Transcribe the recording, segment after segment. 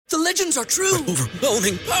The legends are true.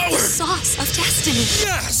 Overwhelming power! Sauce of destiny.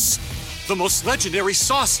 Yes! The most legendary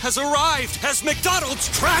sauce has arrived as McDonald's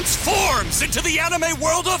transforms into the anime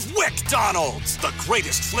world of WickDonald's. The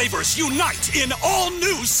greatest flavors unite in all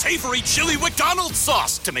new savory chili McDonald's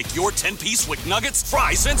sauce to make your 10-piece Wick Nuggets,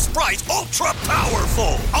 fries, and Sprite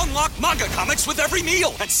ultra-powerful. Unlock manga comics with every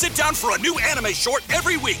meal and sit down for a new anime short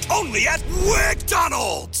every week only at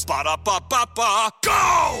WickDonald's. Ba-da-ba-ba-ba,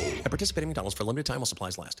 go! At participating McDonald's for a limited time while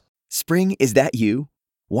supplies last. Spring, is that you?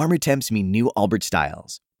 Warmer temps mean new Allbirds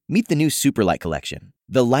styles. Meet the new Superlight collection,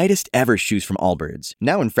 the lightest ever shoes from Allbirds,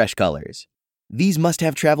 now in fresh colors. These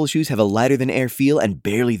must-have travel shoes have a lighter-than-air feel and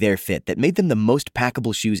barely-there fit that made them the most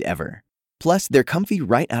packable shoes ever. Plus, they're comfy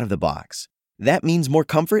right out of the box. That means more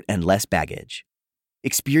comfort and less baggage.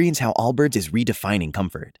 Experience how Allbirds is redefining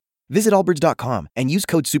comfort. Visit allbirds.com and use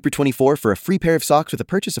code SUPER24 for a free pair of socks with a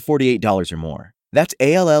purchase of $48 or more. That's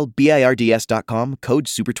ALLBIRDS.com, code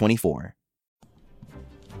SUPER24.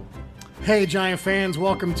 Hey, Giant fans.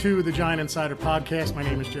 Welcome to the Giant Insider Podcast. My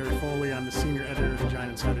name is Jerry Foley. I'm the senior editor of the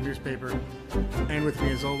Giant Insider newspaper. And with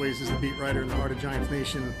me, as always, is the beat writer in the heart of Giants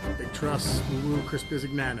Nation, Big Truss, woo-woo, Chris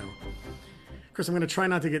Bisignano. Chris, I'm going to try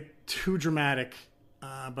not to get too dramatic,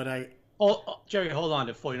 but I... Jerry, hold on.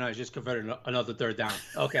 The 49ers just converted another third down.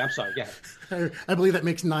 Okay, I'm sorry. Go ahead. I believe that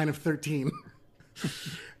makes 9 of 13.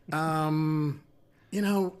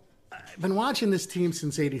 I've been watching this team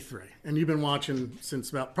since '83, and you've been watching since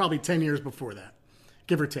about probably 10 years before that,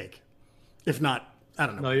 give or take. If not, I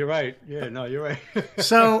don't know. No, you're right. Yeah, no, you're right.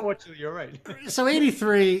 So, unfortunately, you're right. So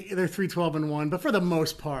 '83, they're 3-12-1, but for the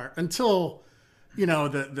most part, until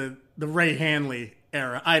the Ray Hanley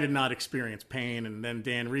era, I did not experience pain. And then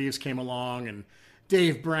Dan Reeves came along, and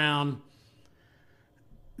Dave Brown.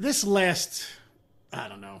 This last,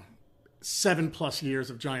 7+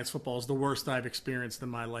 years of Giants football is the worst I've experienced in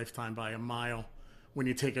my lifetime by a mile when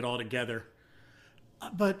you take it all together.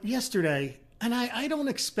 But yesterday, and I don't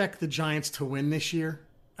expect the Giants to win this year.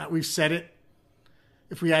 We've said it.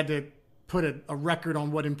 If we had to put a record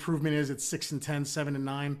on what improvement is, it's 6-10,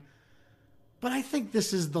 7-9. But I think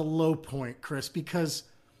this is the low point, Chris, because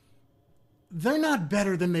they're not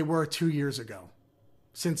better than they were 2 years ago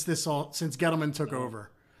since Gettleman took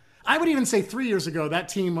over. I would even say 3 years ago, that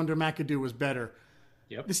team under McAdoo was better.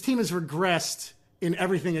 Yep. This team has regressed in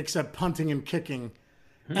everything except punting and kicking.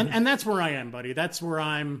 And that's where I am, buddy. That's where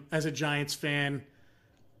I'm as a Giants fan.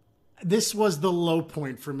 This was the low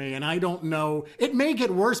point for me, and I don't know. It may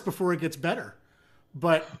get worse before it gets better.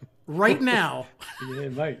 But right now, yeah,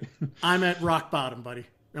 it might. I'm at rock bottom, buddy.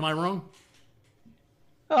 Am I wrong?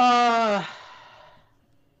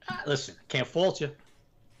 Listen, can't fault you.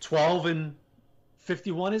 12-51,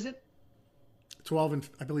 is it? 12 and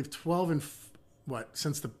I believe 12 and what?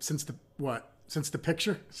 Since the what? Since the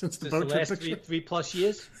picture? Since the boat the trip last picture? 3+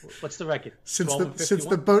 years? What's the record? Since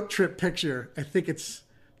the boat trip picture, I think it's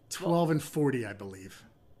 12 and 40, I believe.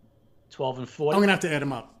 12 and 40. I'm gonna have to add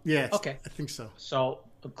them up. Yeah. Okay. I think so. So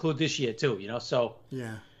include this year too, So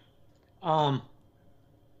yeah.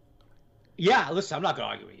 Yeah. Listen, I'm not gonna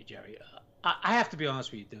argue with you, Jerry. I have to be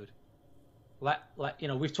honest with you, dude.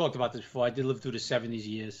 We've talked about this before. I did live through the '70s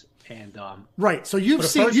years, and right. So you've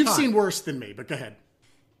seen worse than me, but go ahead.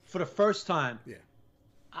 For the first time, yeah,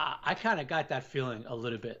 I kind of got that feeling a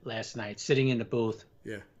little bit last night, sitting in the booth.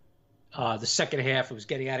 Yeah. The second half, it was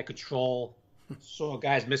getting out of control. Saw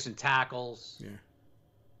guys missing tackles. Yeah.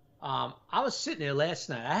 I was sitting there last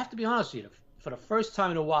night. I have to be honest with you. For the first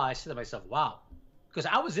time in a while, I said to myself, "Wow," because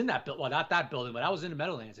I was in that building. Well, not that building, but I was in the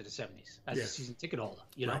Meadowlands in the '70s as a season ticket holder.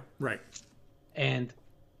 Right. And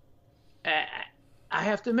I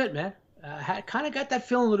have to admit, man, I kind of got that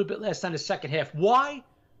feeling a little bit last time in the second half. Why?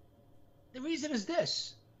 The reason is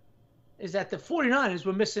this, is that the 49ers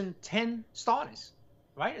were missing 10 starters,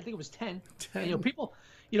 right? I think it was 10. And,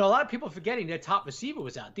 a lot of people forgetting their top receiver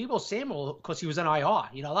was out. Deebo Samuel, because he was on IR.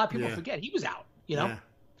 A lot of people forget he was out, Yeah.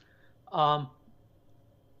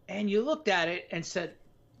 And you looked at it and said,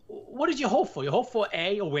 what did you hope for? You hope for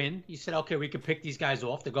a win. You said, okay, we can pick these guys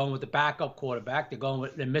off. They're going with the backup quarterback.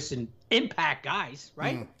 They're missing impact guys,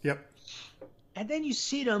 right? Yep. And then you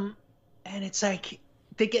see them, and it's like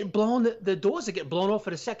they get blown. The doors are getting blown off for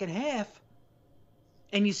the second half,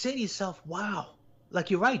 and you say to yourself, "Wow!"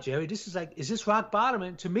 Like you're right, Jerry. This is like, is this rock bottom?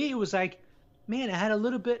 And to me, it was like, man, it had a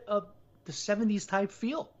little bit of the '70s type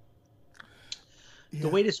feel. Yeah. The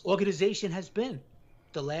way this organization has been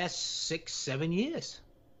the last 6-7 years.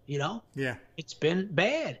 Yeah. It's been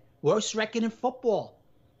bad. Worst record in football.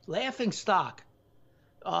 Laughing stock.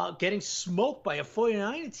 Getting smoked by a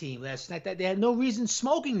 49er team last night. They had no reason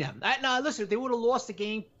smoking them. Now, listen, if they would have lost the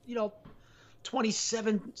game,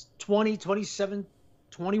 27-20, 27-10,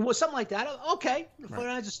 21, something like that. Okay, the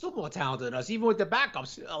 49ers are still more talented than us, even with the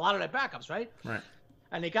backups, a lot of their backups, right? Right.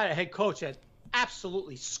 And they got a head coach that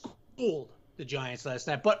absolutely schooled the Giants last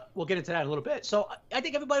night. But we'll get into that in a little bit. So I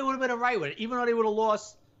think everybody would have been all right with it, even though they would have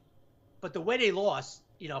lost. But the way they lost,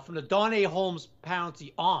 from the Darnay Holmes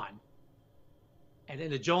penalty on, and then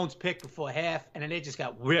the Jones pick before half, and then they just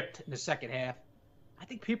got ripped in the second half. I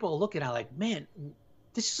think people are looking at like, man,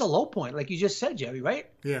 this is a low point, like you just said, Jerry, right?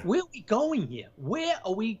 Yeah. Where are we going here? Where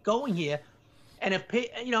are we going here? And if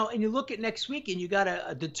and you look at next week, and you got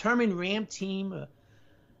a determined Ram team,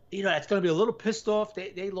 that's going to be a little pissed off.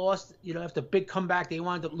 They lost, after a big comeback, they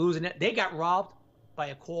wound up losing it. They got robbed by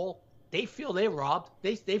a call. They feel they're robbed.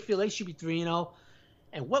 They feel they should be 3-0.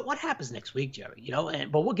 And what happens next week, Jerry?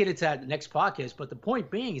 But we'll get into that in the next podcast. But the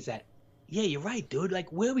point being is that, yeah, you're right, dude.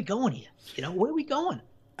 Like, where are we going here? Where are we going?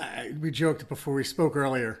 We joked before we spoke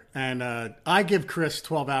earlier, and I give Chris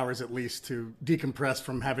 12 hours at least to decompress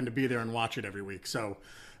from having to be there and watch it every week. So,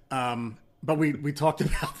 but we talked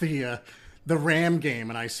about the Ram game,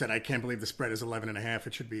 and I said I can't believe the spread is 11.5.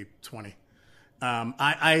 It should be 20. We'll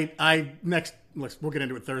get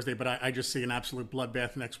into it Thursday, but I just see an absolute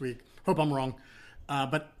bloodbath next week. Hope I'm wrong,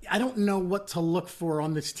 but I don't know what to look for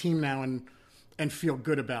on this team now and feel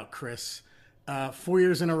good about, Chris. 4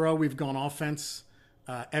 years in a row we've gone offense.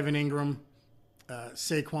 Evan Ingram,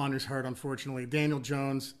 Saquon, who's hurt, unfortunately, Daniel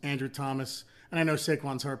Jones, Andrew Thomas, and I know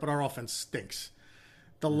Saquon's hurt, but our offense stinks.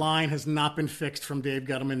 The line has not been fixed from Dave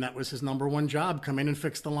Gettleman. That was his number one job, come in and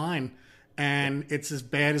fix the line. And it's as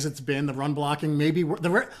bad as it's been. The run blocking may be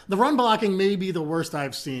the run blocking may be the worst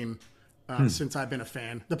I've seen since I've been a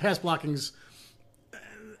fan. The pass blocking's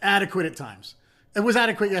adequate at times. It was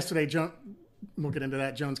adequate yesterday. We'll get into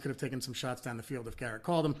that. Jones could have taken some shots down the field if Garrett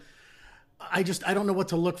called him. I don't know what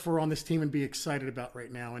to look for on this team and be excited about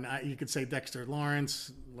right now. And you could say Dexter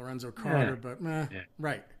Lawrence, Lorenzo Carter, but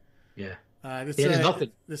right. Yeah. There's nothing.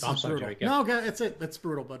 This I'm is sorry, brutal. Jerry, No, that's it. That's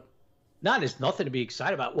brutal, bud. No, there's nothing to be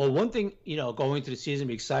excited about. Well, one thing, going into the season,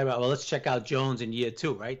 be excited about. Well, let's check out Jones in year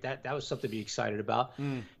 2, right? That was something to be excited about.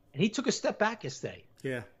 And he took a step back yesterday.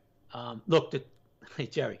 Yeah. Look, hey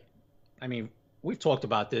Jerry, I mean, we've talked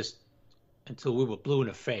about this until we were blue in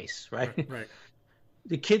the face, right? Right.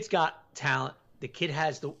 The kid's got talent. The kid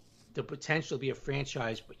has the potential to be a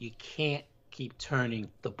franchise, but you can't keep turning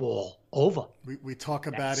the ball over. We talk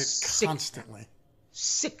about it constantly.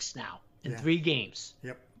 6 now in 3 games.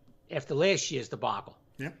 Yep. After last year's debacle.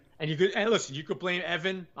 Yep. And listen, you could blame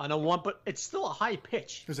Evan on a one, but it's still a high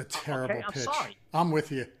pitch. It was a terrible pitch. I'm sorry. I'm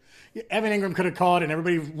with you. Evan Ingram could have caught, and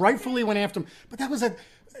everybody rightfully went after him. But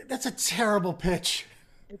that's a terrible pitch.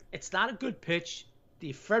 It's not a good pitch.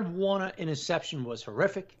 The Fred Warner interception was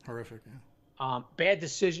horrific. Horrific, yeah. Bad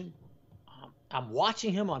decision. I'm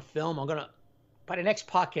watching him on film. By the next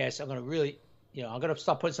podcast, I'm gonna really, I'm gonna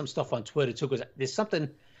start putting some stuff on Twitter too, because there's something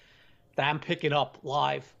that I'm picking up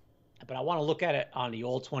live, but I want to look at it on the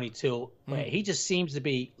All 22. Where he just seems to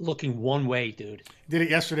be looking one way, dude. Did it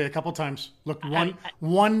yesterday a couple times. Looked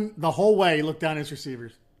one the whole way. Looked down his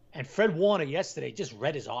receivers. And Fred Warner yesterday just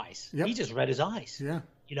read his eyes. Yep. He just read his eyes. Yeah.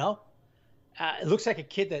 It looks like a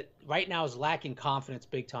kid that right now is lacking confidence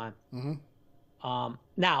big time. Mm-hmm.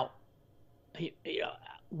 Now,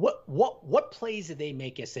 what plays did they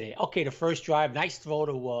make yesterday? Okay, the first drive, nice throw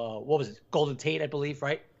to what was it, Golden Tate, I believe,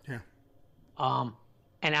 right? Yeah.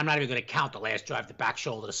 And I'm not even going to count the last drive, the back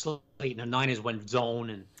shoulder to Slayton. The Niners went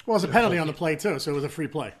zone and. Well, it was a penalty on the play too, so it was a free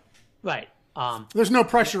play. Right. There's no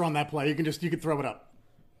pressure on that play. You could throw it up.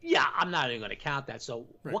 Yeah, I'm not even going to count that. So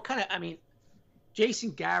what kind of?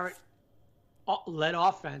 Jason Garrett led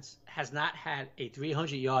offense has not had a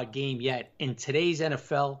 300-yard game yet in today's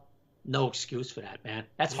NFL. No excuse for that, man.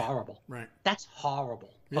 That's horrible. Right. That's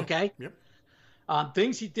horrible. Yeah. Okay. Yep.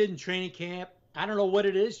 Things he did in training camp. I don't know what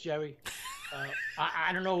it is, Jerry.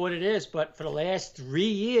 I don't know what it is, but for the last 3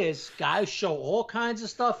 years, guys show all kinds of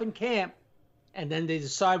stuff in camp, and then they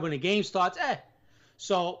decide when the game starts.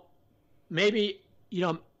 So maybe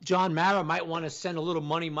John Mara might want to send a little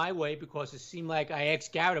money my way, because it seemed like I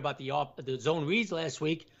asked Garrett about the zone reads last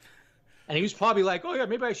week, and he was probably like, "Oh yeah,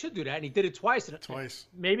 maybe I should do that," and he did it twice.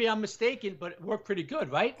 Maybe I'm mistaken, but it worked pretty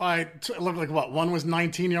good, right? It looked like what? One was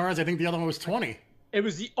 19 yards. I think the other one was 20. It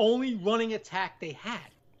was the only running attack they had.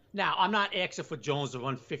 Now, I'm not asking for Jones to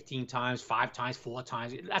run 15 times, 5 times, 4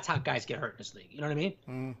 times. That's how guys get hurt in this league. You know what I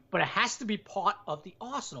mean? But it has to be part of the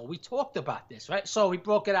arsenal. We talked about this, right? So we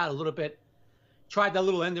broke it out a little bit. Tried that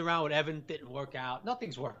little end around with Evan. Didn't work out.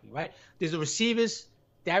 Nothing's working, right? There's the receivers.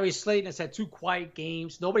 Darius Slayton has had 2 quiet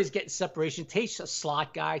games. Nobody's getting separation. Tate's a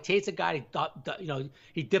slot guy. Tate's a guy that,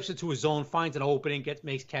 he dips into his zone, finds an opening,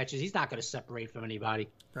 makes catches. He's not going to separate from anybody.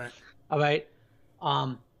 Right. All right.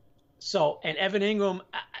 And Evan Ingram,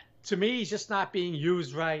 to me, he's just not being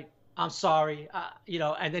used right. I'm sorry,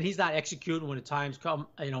 and then he's not executing when the times come,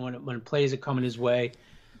 when plays are coming his way.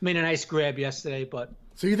 Made a nice grab yesterday, but.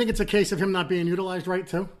 So you think it's a case of him not being utilized right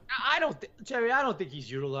too? Jerry, I don't think he's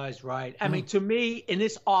utilized right. I mean, to me, in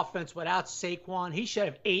this offense, without Saquon, he should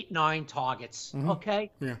have 8, 9 targets.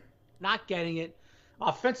 Okay? Yeah. Not getting it.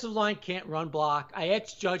 Offensive line can't run block. I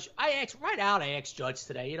asked Judge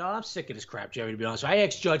today. I'm sick of this crap, Jerry, to be honest. I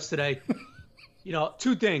asked Judge today,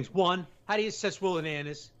 2 things. One, how do you assess Will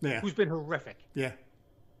Hernandez, who's been horrific? Yeah.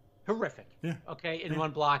 Horrific. Yeah. Okay, in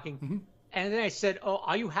run blocking. Mm-hmm. And then I said, oh,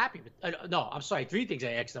 are you happy with no, I'm sorry, 3 things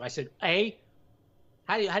I asked him. I said, A,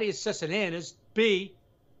 how do you assess Hernandez? B,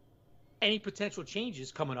 any potential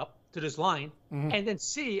changes coming up to this line? Mm-hmm. And then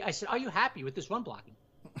C, I said, are you happy with this run blocking?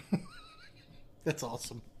 That's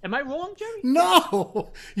awesome. Am I wrong, Jerry?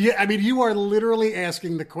 No. Yeah, I mean, you are literally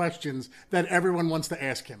asking the questions that everyone wants to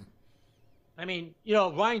ask him. I mean,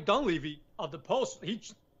 Ryan Dunleavy of the Post, he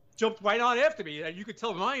jumped right on after me. You could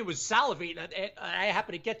tell Ryan was salivating. I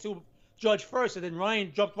happened to get to Judge first, and then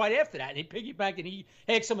Ryan jumped right after that, and he piggybacked, and he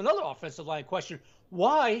asked him another offensive line question.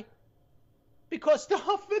 Why? Because the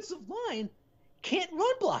offensive line can't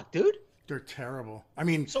run block, dude. They're terrible. I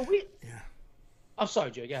mean, yeah. I'm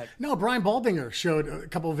sorry, Joe. Go ahead. No, Brian Baldinger showed a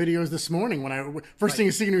couple of videos this morning when first thing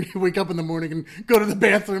you see when you wake up in the morning and go to the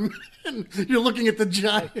bathroom and you're looking at the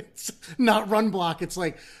Giants not run block. It's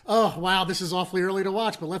like, oh, wow, this is awfully early to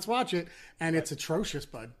watch, but let's watch it. And it's atrocious,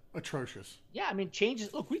 bud. Atrocious. Yeah, I mean,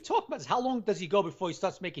 changes. Look, we talked about this. How long does he go before he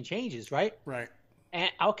starts making changes, right? Right.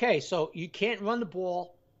 And okay, so you can't run the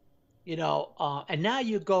ball, and now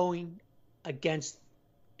you're going against,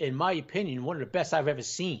 in my opinion, one of the best I've ever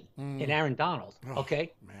seen in Aaron Donald,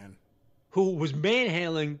 okay? Man. Who was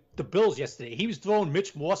manhandling the Bills yesterday. He was throwing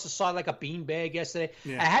Mitch Morse aside like a beanbag yesterday.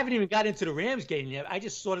 Yeah. I haven't even got into the Rams game yet. I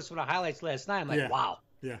just saw this from the highlights last night. I'm like, wow.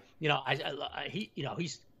 Yeah.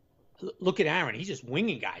 He's look at Aaron. He's just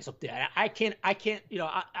winging guys up there. I can't,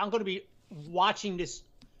 I'm going to be watching this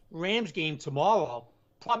Rams game tomorrow,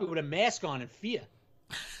 probably with a mask on in fear.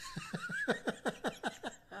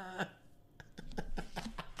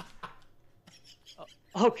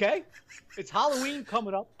 Okay, it's Halloween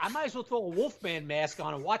coming up. I might as well throw a Wolfman mask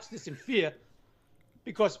on and watch this in fear,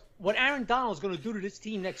 because what Aaron Donald is going to do to this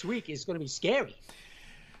team next week is going to be scary.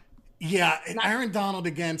 Yeah, Aaron Donald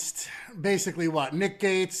against basically what? Nick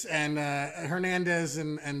Gates and Hernandez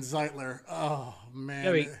and Zeitler. Oh, man,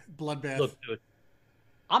 Jerry, bloodbath. Look, dude,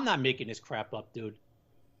 I'm not making this crap up, dude.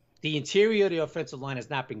 The interior of the offensive line has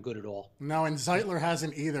not been good at all. No, and Zeitler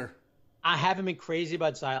hasn't either. I haven't been crazy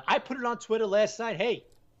about Zeitler. I put it on Twitter last night. Hey,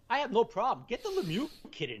 I have no problem. Get the Lemieux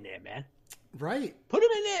kid in there, man. Right. Put him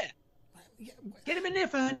in there. Get him in there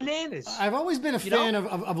for Hernandez. I've always been a fan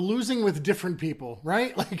of losing with different people,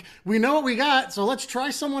 right? Like, we know what we got, so let's try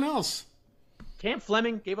someone else. Cam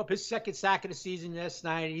Fleming gave up his second sack of the season last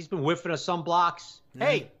night. He's been whiffing of some blocks. Yeah.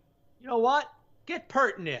 Hey, you know what? Get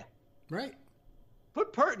Pert in there. Right.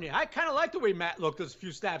 Put Pert in there. I kind of like the way Matt looked those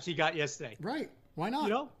few snaps he got yesterday. Right. Why not?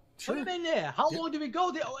 Sure. Put him in there. How long do we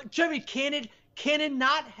go there? Jerry, can it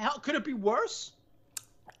not help? Could it be worse?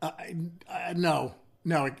 No,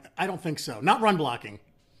 I don't think so. Not run blocking.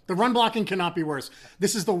 The run blocking cannot be worse.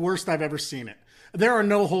 This is the worst I've ever seen it. There are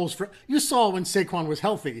no holes for. You saw when Saquon was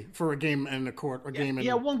healthy for a game in the court, game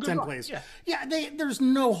in 10 plays. Yeah, there's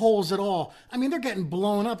no holes at all. I mean, they're getting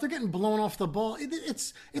blown up. They're getting blown off the ball.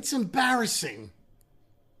 It's embarrassing.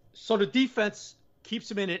 So the defense keeps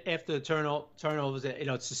them in it after the turnovers.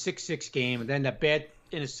 It's a 6-6 game, and then that bad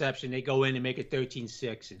interception, they go in and make it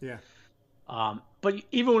 13-6. Yeah. But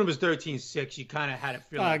even when it was 13-6, you kind of had a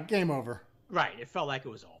feeling. Game over. Right. It felt like it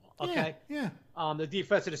was over. Okay? Yeah. The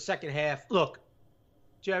defense in the second half. Look,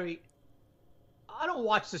 Jerry, I don't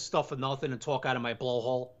watch this stuff for nothing and talk out of my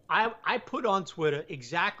blowhole. I put on Twitter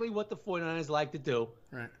exactly what the 49ers like to do,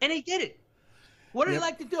 right, and they did it. What do they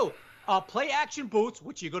like to do? Play action boots,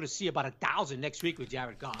 which you're going to see about 1,000 next week with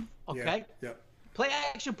Jared Goff. Okay? Yep. Play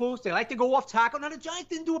action boots. They like to go off tackle. Now, the Giants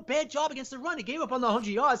didn't do a bad job against the run. They gave up on the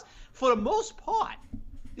 100 yards. For the most part,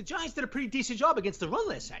 the Giants did a pretty decent job against the run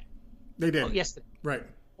last night. They did. Yesterday. Right.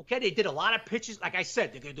 Okay, they did a lot of pitches. Like I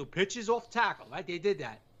said, they're going to do pitches off tackle, right? They did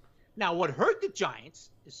that. Now, what hurt the Giants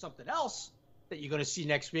is something else that you're going to see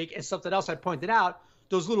next week, and something else I pointed out,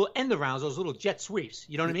 those little end arounds, those little jet sweeps.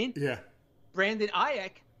 You know what I mean? Yeah. Brandon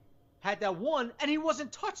Ayuk had that one, and he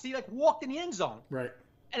wasn't touched. He, walked in the end zone. Right.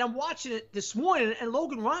 And I'm watching it this morning, and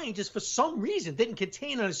Logan Ryan just, for some reason, didn't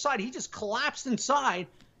contain on his side. He just collapsed inside,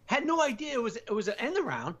 had no idea it was an end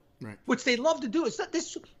around, right, which they love to do. It's not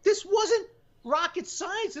this wasn't rocket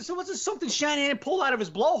science. This wasn't something Shanahan pulled out of his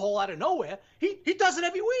blowhole out of nowhere. He does it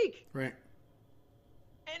every week. Right.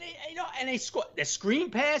 And they score the screen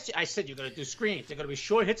pass. I said you're going to do screens. They're going to be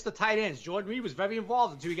short hits to tight ends. Jordan Reed was very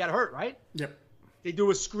involved until he got hurt, right? Yep. They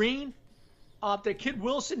do a screen. The kid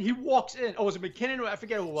Wilson, he walks in. Oh, was it McKinnon? I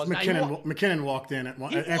forget who it was. McKinnon walked in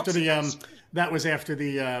after the that was after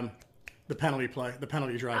the penalty play, the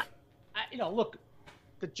penalty drive. Look,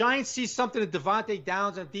 the Giants see something in Devontae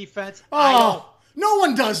Downs on defense. Oh, no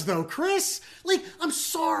one does though, Chris. Like, I'm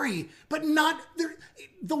sorry, but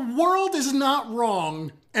the world is not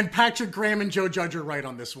wrong, and Patrick Graham and Joe Judge are right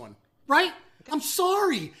on this one, right? I'm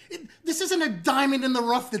sorry. This isn't a diamond in the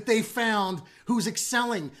rough that they found who's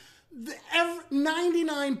excelling.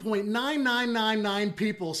 99.9999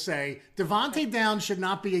 people say Devontae Downs should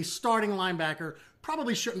not be a starting linebacker,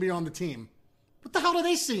 probably shouldn't be on the team. What the hell do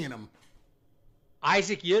they see in him?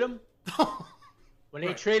 Isaac Yiadom? When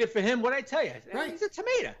they traded for him, what did I tell you? Right. He's a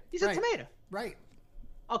tomato. He's a tomato. Right.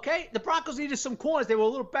 Okay? The Broncos needed some corners. They were a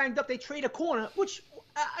little banged up. They trade a corner, which,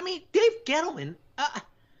 Dave Gettleman,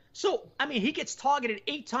 he gets targeted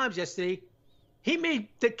 8 times yesterday. He made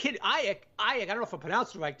the kid Ayek, I don't know if I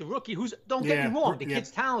pronounced it right, the rookie, don't get me wrong, the kid's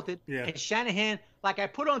talented. Yeah. And Shanahan, like I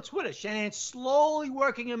put on Twitter, Shanahan slowly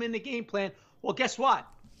working him in the game plan. Well, guess what?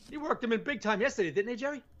 He worked him in big time yesterday, didn't they,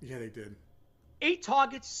 Jerry? Yeah, they did. 8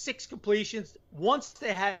 targets, 6 completions. Once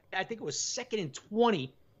they had, I think it was 2nd and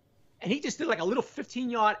 20, and he just did like a little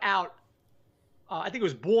 15-yard out. I think it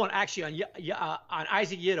was born actually on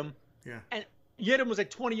Isaac Yiadom. Yeah. And Yiadom was like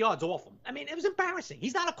 20 yards off him. I mean, it was embarrassing.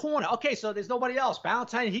 He's not a corner. Okay, so there's nobody else.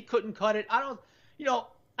 Valentine, he couldn't cut it. I don't know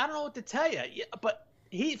what to tell you. But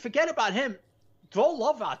forget about him. Throw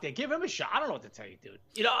Love out there. Give him a shot. I don't know what to tell you, dude.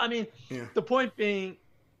 The point being,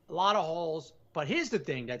 a lot of holes. But here's the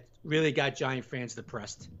thing that really got Giant fans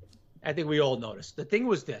depressed. I think we all noticed. The thing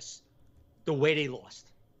was this: the way they lost.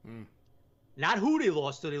 Not who they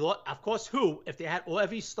lost. They lost, of course, who, if they had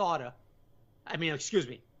every starter.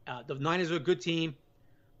 The Niners were a good team,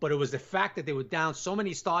 but it was the fact that they were down so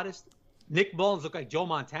many starters. Nick Mullins looked like Joe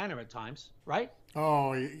Montana at times, right?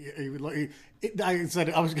 Oh, I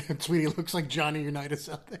was going to tweet. He looks like Johnny Unitas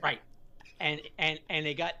out there, right? And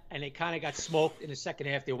they kind of got smoked in the second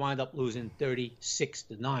half. They wound up losing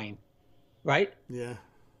 36-9, right? Yeah.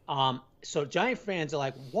 So Giant fans are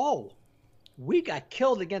like, whoa, we got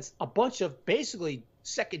killed against a bunch of basically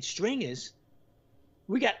second stringers.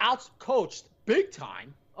 We got out-coached big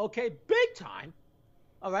time. Okay, big time.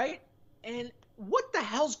 All right? And what the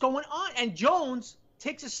hell's going on? And Jones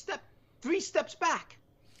takes 3 steps back.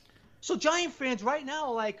 So Giant fans right now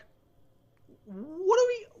are like, what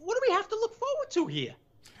do we have to look forward to here?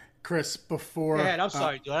 Chris, before... Go ahead, I'm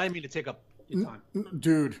sorry, dude. I didn't mean to take up your time.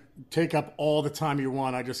 Dude, take up all the time you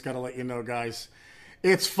want. I just got to let you know, guys.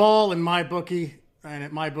 It's fall in MyBookie, and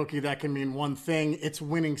at MyBookie, that can mean one thing. It's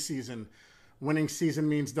winning season. Winning season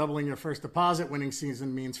means doubling your first deposit. Winning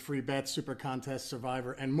season means free bets, super contests,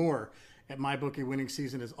 Survivor, and more. At MyBookie, winning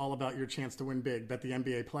season is all about your chance to win big. Bet the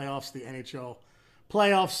NBA playoffs, the NHL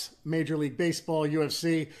playoffs, Major League Baseball,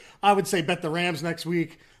 UFC. I would say bet the Rams next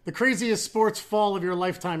week. The craziest sports fall of your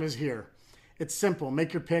lifetime is here. It's simple.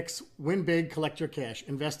 Make your picks, win big, collect your cash.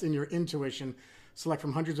 Invest in your intuition. Select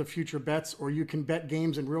from hundreds of future bets, or you can bet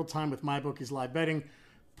games in real time with MyBookie's live betting.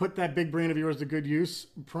 Put that big brain of yours to good use.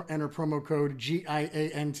 Enter promo code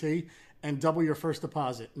GIANT and double your first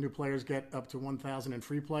deposit. New players get up to $1,000 in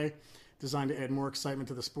free play, designed to add more excitement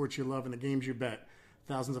to the sports you love and the games you bet.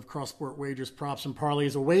 Thousands of cross-sport wagers, props, and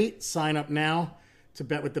parlays await. Sign up now to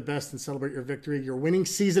bet with the best and celebrate your victory. Your winning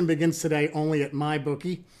season begins today only at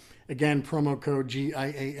MyBookie. Again, promo code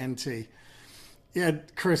GIANT. Yeah,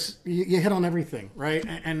 Chris, you hit on everything, right?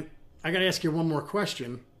 And I got to ask you one more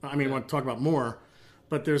question. I want to talk about more.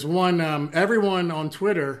 But there's one, everyone on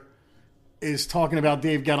Twitter is talking about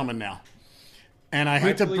Dave Gettleman now. And I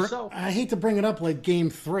hate to bring it up like game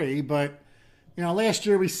 3, but, last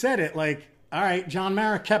year we said it like, all right, John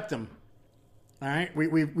Mara kept him. All right,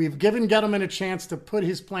 we've given Gettleman a chance to put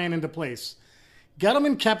his plan into place.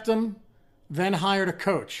 Gettleman kept him, then hired a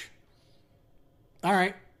coach. All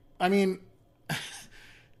right,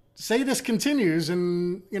 say this continues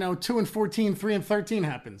and, 2-14, 3-13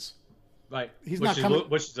 happens. Right. He's not coming.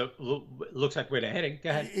 Looks like where they're heading.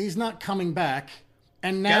 Go ahead. He's not coming back.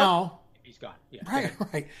 And now... He's gone. Yeah.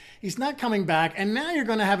 Right. He's not coming back. And now you're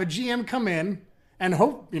going to have a GM come in and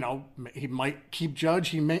hope, he might keep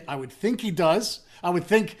Judge. I would think he does. I would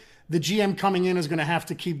think the GM coming in is going to have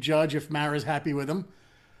to keep Judge if Mara's happy with him.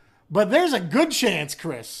 But there's a good chance,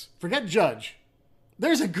 Chris, forget Judge.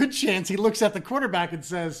 There's a good chance he looks at the quarterback and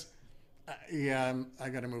says, I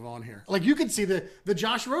got to move on here. Like, you could see the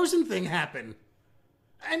Josh Rosen thing happen.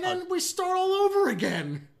 And then we start all over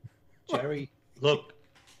again. Jerry,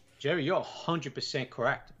 you're 100%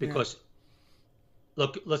 correct. Because,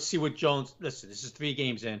 look, let's see what Jones... Listen, this is 3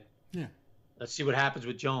 games in. Yeah. Let's see what happens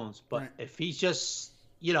with Jones. But if he's just,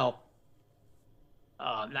 I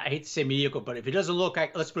hate to say mediocre, but if he doesn't look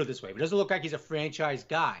like... Let's put it this way. If he doesn't look like he's a franchise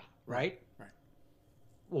guy, right? Right.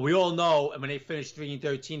 Well, we all know, when they finished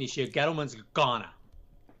 3-13 this year, Gettleman's a goner.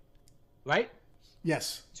 Right?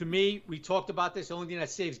 Yes. To me, we talked about this. The only thing that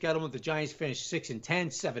saves Gettleman, the Giants finished 6-10,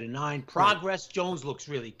 7-9. Progress. Right. Jones looks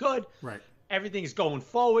really good. Right. Everything's going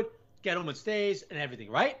forward. Gettleman stays and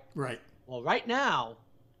everything, right? Right. Well, right now,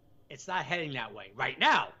 it's not heading that way. Right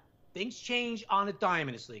now. Things change on a dime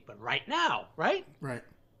in this league, but right now, right? Right.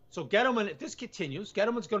 So Gettleman, if this continues,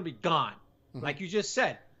 Gettleman's going to be gone. Mm-hmm. Like you just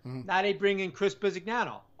said. Mm-hmm. Now they bring in Chris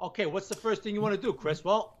Bisignano. Okay, what's the first thing you want to do, Chris?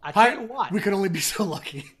 Well, I tell you what. We could only be so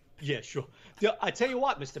lucky. Yeah, sure. I tell you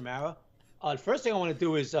what, Mr. Mara. The first thing I want to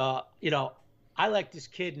do is, I like this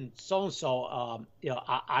kid and so-and-so.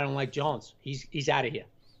 I don't like Jones. He's out of here.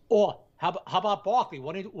 Or how about Barkley?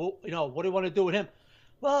 What do you want to do with him?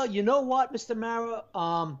 Well, you know what, Mr. Mara?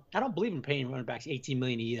 I don't believe in paying running backs $18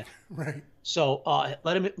 million a year. Right. So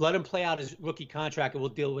let him play out his rookie contract, and we'll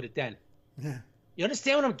deal with it then. Yeah. You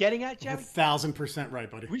understand what I'm getting at, Jerry? 1,000%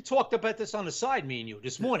 right, buddy. We talked about this on the side, me and you,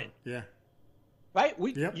 this morning. Yeah. Right?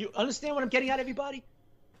 You understand what I'm getting at, everybody?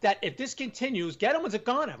 That if this continues, Gettleman's a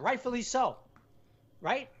goner, rightfully so.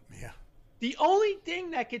 Right? Yeah. The only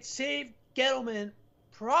thing that could save Gettleman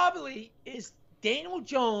probably is Daniel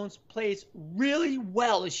Jones plays really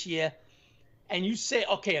well this year, and you say,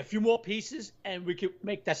 okay, a few more pieces, and we could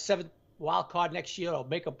make that 7th wild card next year, or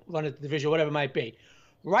make a run at the division, whatever it might be.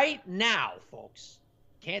 Right now, folks,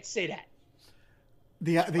 can't say that.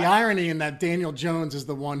 The irony in that Daniel Jones is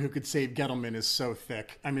the one who could save Gettleman is so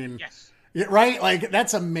thick. I mean, yes. Right? Like,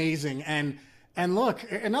 that's amazing. And look,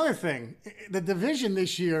 another thing, the division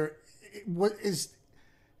this year is,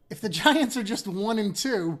 if the Giants are just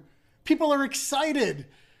 1-2, people are excited.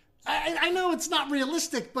 I know it's not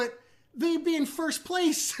realistic, but they'd be in first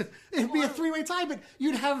place. It'd be a 3-way tie, but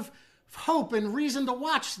you'd have hope and reason to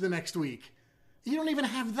watch the next week. You don't even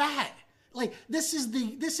have that. Like, this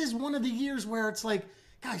is one of the years where it's like,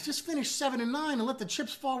 guys, just finish 7-9 and let the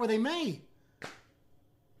chips fall where they may.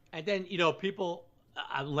 And then, people,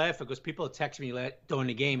 I'm laughing because people text me during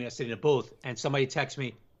the game, and I sit in the booth, and somebody texts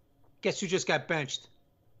me, guess who just got benched?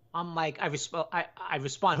 I'm like, I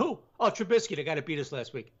respond, who? Oh, Trubisky, the guy that beat us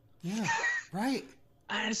last week. Yeah, right.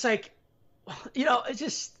 And it's like, it's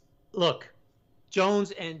just, look, Jones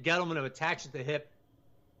and Gettleman are attached at the hip.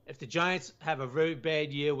 If the Giants have a very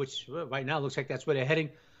bad year, which right now looks like that's where they're heading,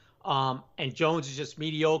 and Jones is just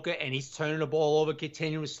mediocre and he's turning the ball over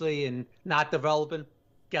continuously and not developing,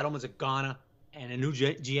 Gettleman's a goner, and a new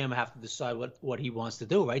GM have to decide what he wants to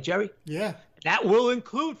do, right, Jerry? Yeah. That will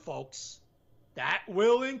include, folks,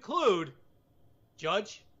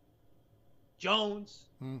 Judge, Jones,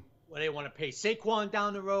 where they want to pay Saquon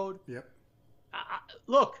down the road. Yep.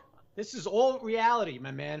 Look, this is all reality,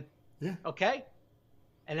 my man. Yeah. Okay?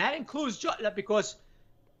 And that includes because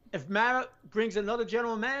if Mara brings another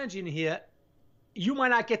general manager in here, you might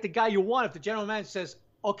not get the guy you want if the general manager says,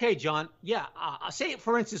 okay, John, I'll say,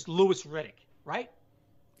 for instance, Louis Riddick, right?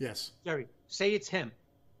 Yes. Jerry, say it's him.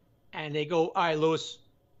 And they go, all right, Louis,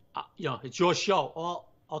 it's your show. Well,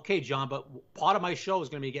 okay, John, but part of my show is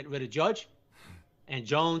going to be getting rid of Judge and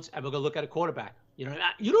Jones, and we're going to look at a quarterback. You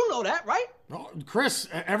don't know that, right? Oh, Chris,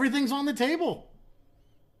 everything's on the table.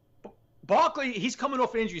 Barkley, he's coming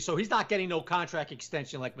off injury, so he's not getting no contract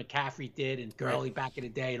extension like McCaffrey did and Gurley back in the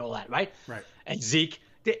day and all that, right? Right. And Zeke,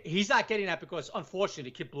 he's not getting that because, unfortunately,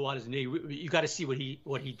 the kid blew out his knee. You got to see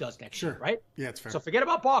what he does next year, right? Yeah, it's fair. So forget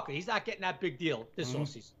about Barkley. He's not getting that big deal this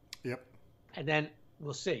offseason. Yep. And then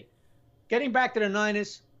we'll see. Getting back to the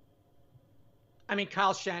Niners, I mean,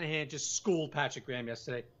 Kyle Shanahan just schooled Patrick Graham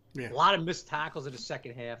yesterday. Yeah. A lot of missed tackles in the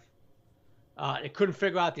second half. They couldn't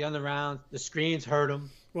figure out the other round. The screens hurt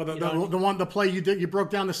them. Well, the play you broke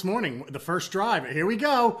down this morning, the first drive. Here we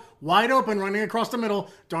go, wide open, running across the middle.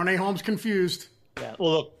 Darnay Holmes confused. Yeah.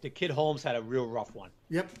 Well, look, the kid Holmes had a real rough one.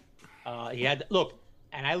 Yep. He had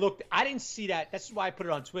and I looked. I didn't see that. That's why I put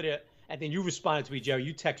it on Twitter. And then you responded to me, Jerry.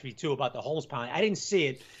 You texted me too about the Holmes penalty. I didn't see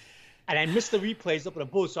it, and I missed the replays up in the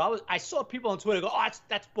booth. So I saw people on Twitter go, "Oh,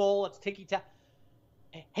 that's bull. That's ticky-tack."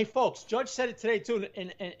 Hey, folks, Judge said it today, too,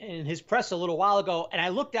 in his press a little while ago, and I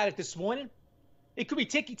looked at it this morning. It could be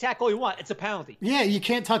ticky-tack all you want. It's a penalty. Yeah, you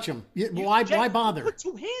can't touch him. Why bother? Put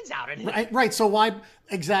two hands out at him. Right, so why –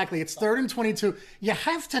 exactly. It's 3rd and 22. You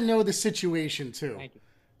have to know the situation, too. Thank you.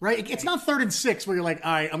 right? It's not 3rd and 6 where you're like,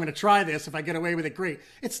 all right, I'm going to try this. If I get away with it, great.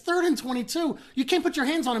 It's 3rd and 22. You can't put your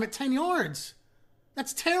hands on him at 10 yards.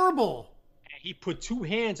 That's terrible. He put 2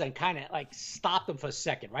 hands and kind of like stopped him for a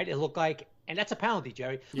second, right? It looked like, and that's a penalty,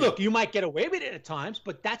 Jerry. Yeah. Look, you might get away with it at times,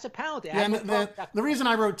 but that's a penalty. Yeah, and the reason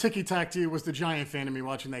I wrote ticky-tack to you was the Giant fan of me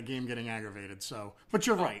watching that game getting aggravated. So, but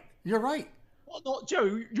you're right. You're right. Well, no,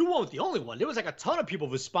 Jerry, you weren't the only one. There was like a ton of people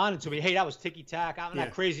responding to me. Hey, that was ticky-tack. I'm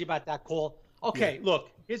not crazy about that call. Okay,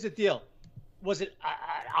 look, here's the deal. Was it an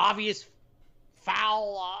obvious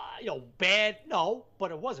foul, bad? No,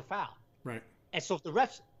 but it was a foul. Right. And so if the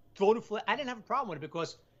refs throw the flag, I didn't have a problem with it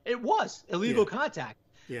because it was illegal contact.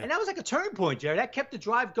 Yeah. And that was like a turning point, Jerry. That kept the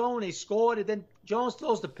drive going. They scored, and then Jones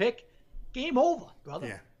throws the pick. Game over,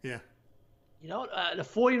 brother. Yeah. The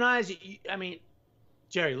 49ers, I mean,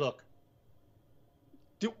 Jerry, look.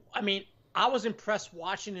 I was impressed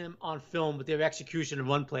watching them on film with their execution and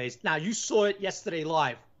run plays. Now, you saw it yesterday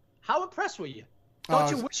live. How impressed were you? Don't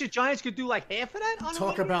you wish the Giants could do like half of that?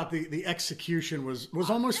 Talk about the execution was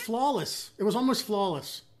almost flawless. It was almost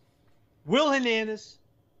flawless. Will Hernandez,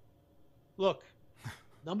 look,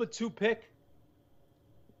 number 2 pick.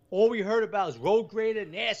 All we heard about is road grader,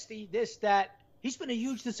 nasty, this, that. He's been a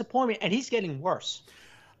huge disappointment, and he's getting worse.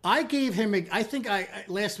 I gave him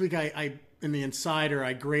last week in the Insider,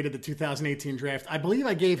 I graded the 2018 draft. I believe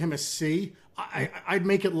I gave him a C. I'd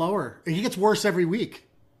make it lower. He gets worse every week.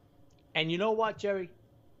 And you know what, Jerry?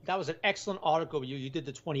 That was an excellent article. You did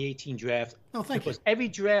the 2018 draft. Oh, thank you. Because every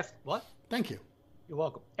draft, what? Thank you. You're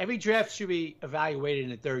welcome. Every draft should be evaluated in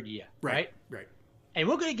the 3rd year, right? Right. And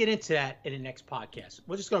we're going to get into that in the next podcast.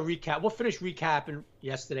 We're just going to recap. We'll finish recapping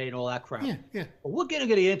yesterday and all that crap. Yeah. But we're going to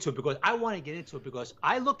get into it because I want to get into it because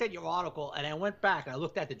I looked at your article and I went back and I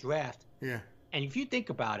looked at the draft. Yeah. And if you think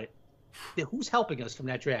about it, then who's helping us from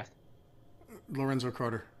that draft? Lorenzo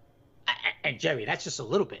Carter. And Jerry, that's just a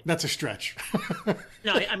little bit. That's a stretch.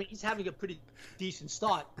 No, I mean, he's having a pretty decent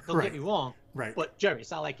start. Don't get me wrong. Right. But Jerry,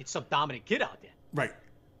 it's not like it's some dominant kid out there. Right.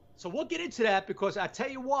 So we'll get into that because I tell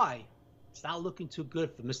you why. It's not looking too good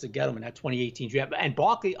for Mr. Gettleman, that 2018 draft. And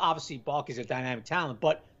Barkley's a dynamic talent,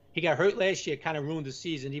 but he got hurt last year, kind of ruined the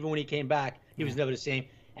season. Even when he came back, he was never the same.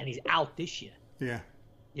 And he's out this year. Yeah.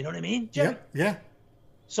 You know what I mean, Jerry? Yeah.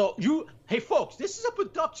 So hey, folks, this is a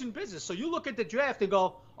production business. So you look at the draft and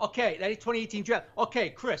go, okay, that 2018 draft.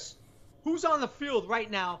 Okay, Chris, who's on the field right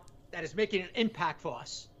now that is making an impact for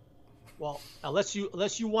us? Well, unless you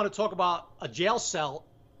want to talk about a jail cell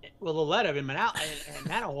with a letter in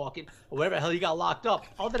Manahawkin or wherever the hell he got locked up.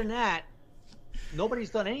 Other than that, nobody's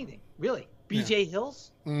done anything, really. B.J.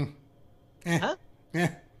 Hills? Huh?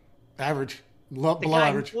 Yeah. Average. Below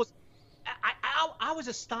average. I was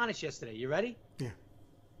astonished yesterday. You ready? Yeah.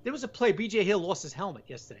 There was a play. B.J. Hill lost his helmet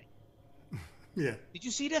yesterday. Yeah. Did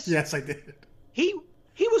you see this? Yes, I did. He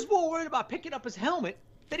was more worried about picking up his helmet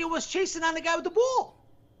than he was chasing down the guy with the ball.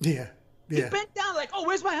 Yeah. He bent down like, oh,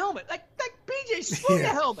 where's my helmet? Like BJ, screw the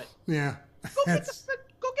helmet. Yeah. Go get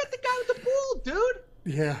the guy with the ball,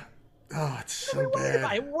 dude. Yeah. Oh, it's so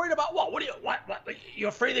bad. You're worried about what? What? You're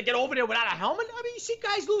afraid to get over there without a helmet? I mean, you see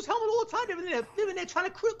guys lose helmet all the time. They're in there trying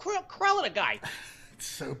to crowd at a guy. It's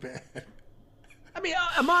so bad. I mean,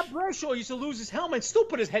 Ahmad Bradshaw used to lose his helmet and still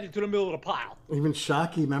put his head into the middle of the pile. Even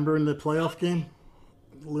Shockey, remember in the playoff game?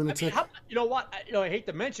 Lunatic. I mean, you know what? I hate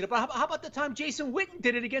to mention it, but how about the time Jason Witten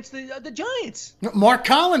did it against the Giants? Mark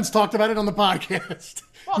Collins talked about it on the podcast.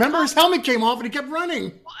 Remember his helmet came off and he kept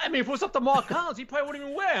running. I mean, if it was up to Mark Collins, he probably wouldn't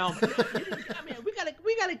even wear a helmet. I mean, we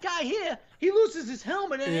got a guy here. He loses his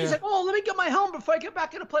helmet and he's like, "Oh, let me get my helmet before I get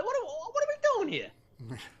back into play." What are we doing here?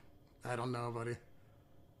 I don't know, buddy.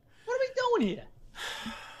 What are we doing here?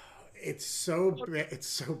 It's so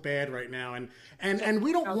bad right now, and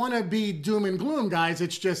we don't want to be doom and gloom, guys.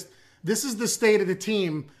 It's just this is the state of the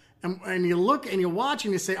team, and you look and you watch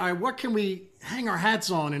and you say, all right, what can we hang our hats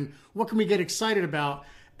on, and what can we get excited about?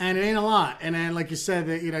 And it ain't a lot. And then, like you said,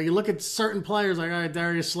 that you look at certain players like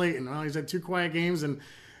Darius Slayton. Well, he's had 2 quiet games, and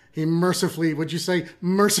he mercifully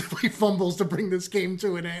fumbles to bring this game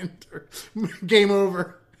to an end. Or game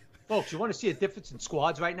over. Folks, you want to see a difference in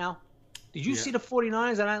squads right now? Did you see the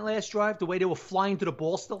 49ers on that last drive, the way they were flying to the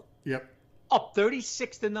ball still? Yep. Up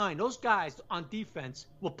 36-9. Those guys on defense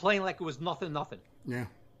were playing like it was nothing. Yeah.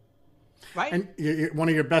 Right? And one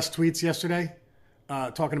of your best tweets yesterday,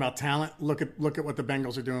 talking about talent, look at what the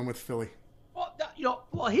Bengals are doing with Philly.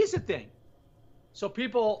 Well, here's the thing. So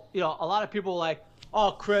people, a lot of people are like,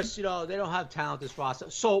 oh, Chris, they don't have talent this roster.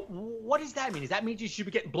 So what does that mean? Does that mean you should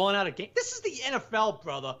be getting blown out of game? This is the NFL,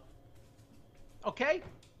 brother. Okay?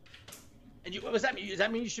 And what does that mean? Does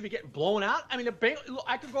that mean you should be getting blown out? I mean,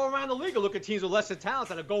 I could go around the league and look at teams with lesser talent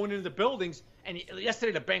that are going into the buildings. And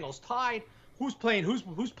yesterday the Bengals tied. Who's playing?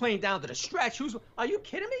 Who's playing down to the stretch? Are you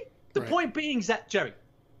kidding me? The point being is that, Jerry,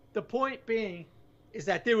 the point being is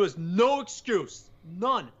that there was no excuse,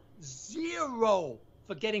 none, zero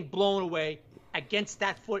for getting blown away against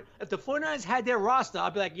that foot. If the 49ers had their roster,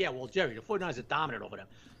 I'd be like, yeah, well, Jerry, the 49ers are dominant over them.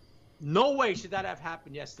 No way should that have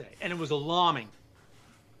happened yesterday. And it was alarming.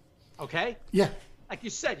 Okay? Yeah. Like you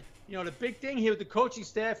said, the big thing here with the coaching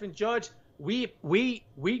staff and Judge, we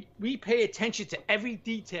pay attention to every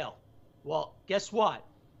detail. Well, guess what?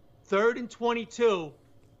 3rd and 22,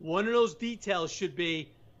 one of those details should be,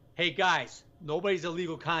 hey, guys, nobody's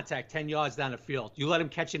illegal contact 10 yards down the field. You let him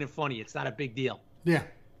catch it in front of you. It's not a big deal. Yeah.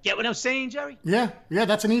 Get what I'm saying, Jerry? Yeah,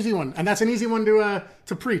 that's an easy one. And that's an easy one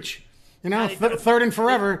to preach. 3rd and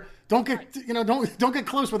forever. Don't get don't get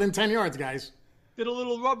close within 10 yards, guys. Did a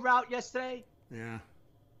little rub route yesterday. Yeah.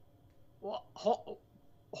 Well,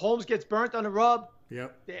 Holmes gets burnt on the rub.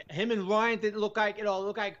 Yep. Him and Ryan didn't look like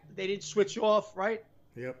they didn't switch off, right?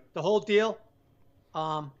 Yep. The whole deal.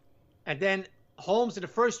 And then Holmes in the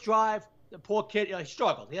first drive, the poor kid, he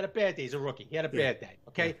struggled. He had a bad day. He's a rookie. He had a bad day.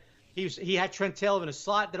 Okay. Yeah. He had Trent Taylor in a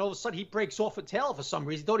slot. Then all of a sudden he breaks off with Taylor for some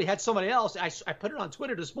reason. Thought he had somebody else. I put it on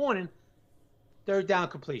Twitter this morning. 3rd down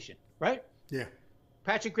completion, right? Yeah.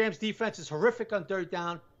 Patrick Graham's defense is horrific on 3rd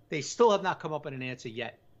down. They still have not come up with an answer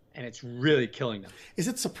yet, and it's really killing them. Is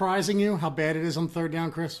it surprising you how bad it is on 3rd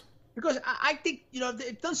down, Chris? Because I think,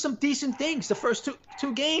 they've done some decent things the first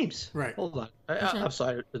two games. Right. Hold on. I'm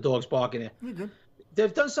sorry. The dog's barking there. You're good.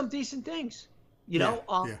 They've done some decent things, Yeah.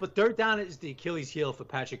 But 3rd down is the Achilles heel for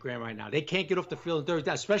Patrick Graham right now. They can't get off the field in 3rd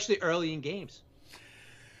down, especially early in games.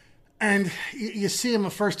 And you see him the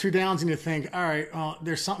first 2 downs and you think, all right,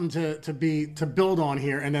 there's something to build on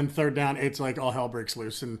here. And then 3rd down, it's like all hell breaks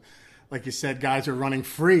loose. And like you said, guys are running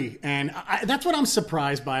free. And that's what I'm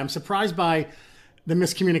surprised by. I'm surprised by the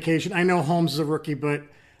miscommunication. I know Holmes is a rookie, but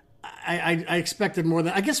I expected more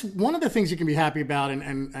than – I guess one of the things you can be happy about,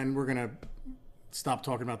 and we're going to stop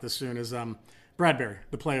talking about this soon, is Bradbury,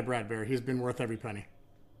 the play of Bradbury. He's been worth every penny.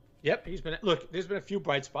 Yep, there's been a few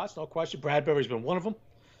bright spots, no question. Bradbury's been one of them.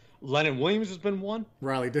 Lennon Williams has been one.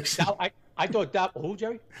 Riley Dixon. I thought that. Who,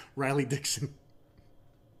 Jerry? Riley Dixon.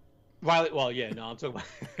 Well, yeah, no, I'm talking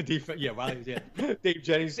about defense. Yeah, Riley. Yeah, Dave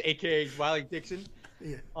Jennings, a.k.a. Riley Dixon.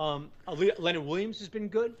 Yeah. Leonard Williams has been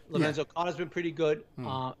good. Lorenzo Carter's been pretty good.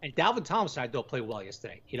 And Dalvin Thompson, I thought, played well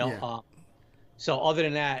yesterday. So other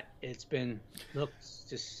than that, it's been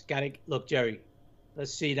Jerry.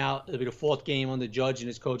 Let's see now. It'll be the 4th game on the Judge and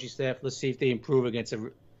his coaching staff. Let's see if they improve against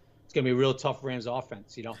it's going to be a real tough Rams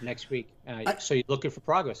offense, next week. So you're looking for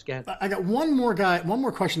progress. Go ahead. I got one more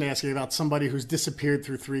question to ask you about somebody who's disappeared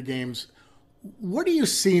through 3 games. What are you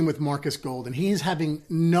seeing with Marcus Golden? He's having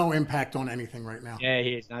no impact on anything right now. Yeah,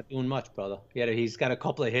 he's not doing much, brother. He's got a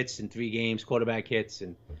couple of hits in 3 games, quarterback hits,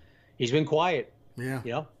 and he's been quiet.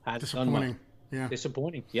 Yeah. Disappointing. Yeah.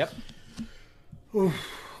 Disappointing. Yep. Oof.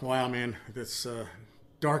 Wow, man. That's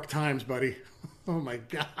dark times, buddy. Oh, my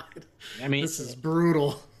God. I mean, this is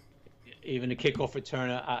brutal. Even the kickoff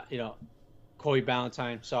returner, Corey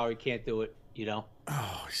Ballantyne, sorry, can't do it,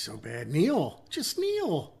 Oh, he's so bad. Kneel. Just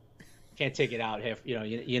kneel. Can't take it out here.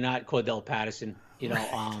 You're not Cordell Patterson,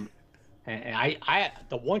 Right. And I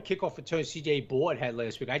the one kickoff return C.J. Board had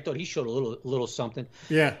last week, I thought he showed a little something.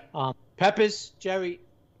 Yeah. Peppers, Jerry,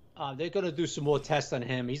 they're going to do some more tests on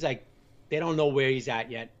him. He's like, they don't know where he's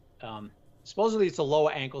at yet. Supposedly it's a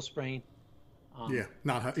lower ankle sprain.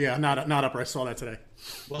 Not up. I saw that today.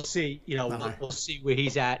 We'll see. We'll see where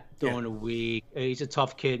he's at during the week. He's a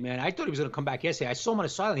tough kid, man. I thought he was going to come back yesterday. I saw him on the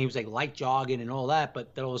sideline. He was like light jogging and all that,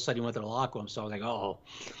 but then all of a sudden he went to the locker room. So I was like, oh,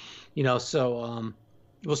 So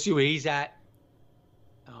we'll see where he's at,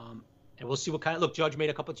 and we'll see what kind of look. Judge made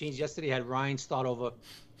a couple of changes yesterday. He had Ryan start over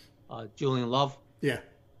Julian Love. Yeah.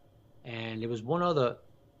 And there was one other.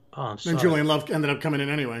 Oh, I'm sorry. And Julian Love ended up coming in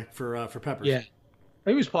anyway for Peppers. Yeah.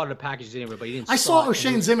 He was part of the package anyway, but he didn't. I saw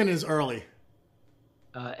O'Shane Zimmern is early.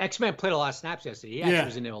 X-Man played a lot of snaps yesterday. He actually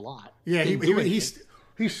was in there a lot. Yeah,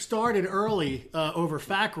 he started early over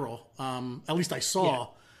Fackrell. At least I saw.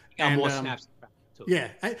 Yeah. Got more snaps. Too. Yeah,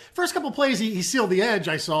 first couple plays he sealed the edge.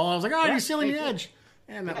 I saw. I was like, he's sealing the edge.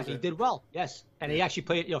 And he did well. Yes, and he actually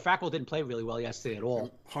played. Fackrell didn't play really well yesterday at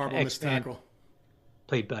all. Horrible missed tackle.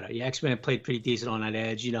 Played better. Yeah, X-Man played pretty decent on that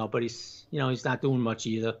edge. But he's not doing much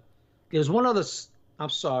either. There's one other. I'm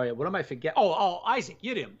sorry. What am I forgetting? Oh, Isaac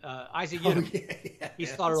Yidim. Isaac Yidim. He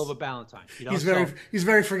started over Ballantyne. He's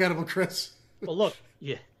very forgettable, Chris. Well, look,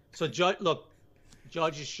 yeah. So Judge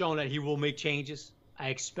has shown that he will make changes. I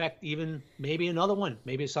expect even maybe another one,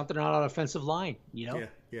 maybe something on our offensive line. Yeah.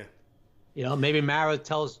 Maybe Mara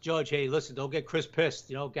tells Judge, hey, listen, don't get Chris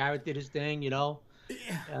pissed. Garrett did his thing. Get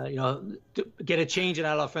a change in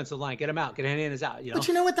that offensive line. Get him out. Get Hernandez out. But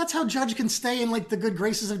you know what? That's how Judge can stay in like the good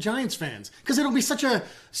graces of Giants fans, because it'll be such a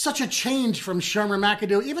change from Sherman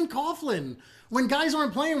McAdoo, even Coughlin. When guys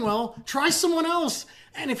aren't playing well, try someone else.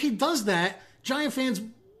 And if he does that, Giant fans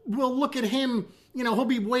will look at him. He'll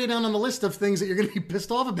be way down on the list of things that you're going to be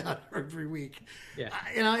pissed off about every week. Yeah.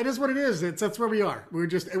 It is what it is. That's where we are.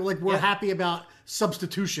 We're happy about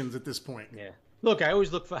substitutions at this point. Yeah. Look, I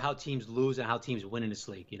always look for how teams lose and how teams win in this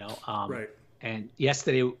league, Right. And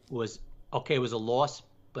yesterday was, okay, it was a loss,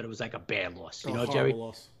 but it was like a bad loss. Jerry?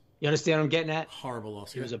 Loss. You understand what I'm getting at? Horrible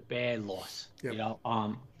loss. It was a bad loss. Yep.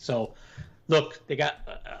 So, look, they got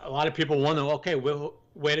a lot of people wondering, okay,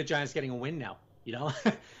 where the Giants getting a win now?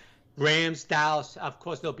 Rams, Dallas, of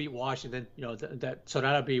course they'll beat Washington. So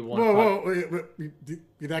that'll be one. Whoa! You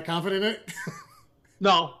that confident in it?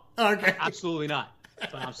 No. Okay. Absolutely not.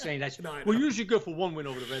 But I'm saying we're usually good for one win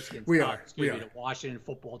over the Redskins. We are. The Washington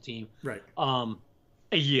football team. Right. A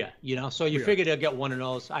year. So you figure they'll get one of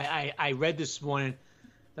those. I read this morning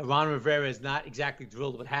that Ron Rivera is not exactly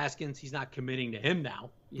thrilled with Haskins. He's not committing to him now.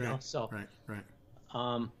 So. Right.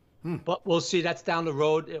 But we'll see. That's down the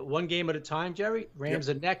road. One game at a time, Jerry. Rams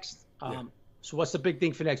are next. So what's the big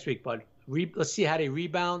thing for next week, bud? Let's see how they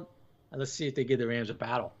rebound, and let's see if they give the Rams a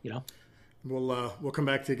battle. We'll come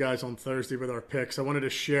back to you guys on Thursday with our picks. I wanted to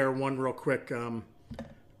share one real quick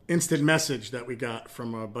instant message that we got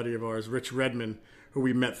from a buddy of ours, Rich Redman, who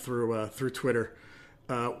we met through Twitter.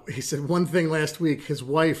 He said one thing last week. His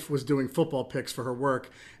wife was doing football picks for her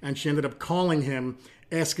work, and she ended up calling him,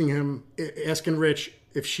 asking Rich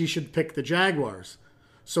if she should pick the Jaguars.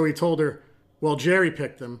 So he told her, well, Jerry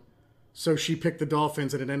picked them. So she picked the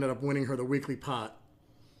Dolphins, and it ended up winning her the weekly pot.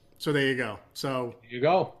 So there you go. So there you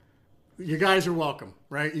go. You guys are welcome,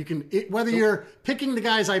 right? You can, whether you're picking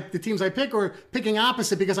the teams I pick or picking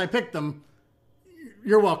opposite because I picked them,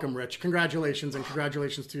 you're welcome, Rich. Congratulations, and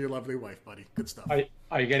congratulations to your lovely wife, buddy. Good stuff.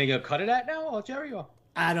 Are you getting a cut of that now, or Jerry? Or?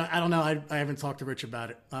 I don't know. I haven't talked to Rich about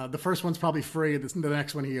it. The first one's probably free. The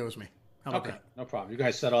next one he owes me. How about that? No problem. You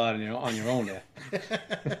guys settle out on your own there.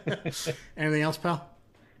 Anything else, pal?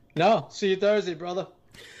 No. See you Thursday, brother.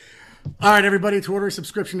 All right, everybody. To order a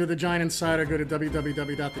subscription to The Giant Insider, go to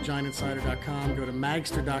www.thegiantinsider.com. Go to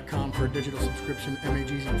magster.com for a digital subscription,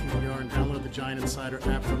 MAGZTVR, and download the Giant Insider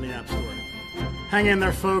app from the App Store. Hang in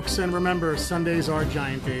there, folks, and remember, Sundays are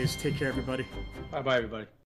Giant days. Take care, everybody. Bye-bye, everybody.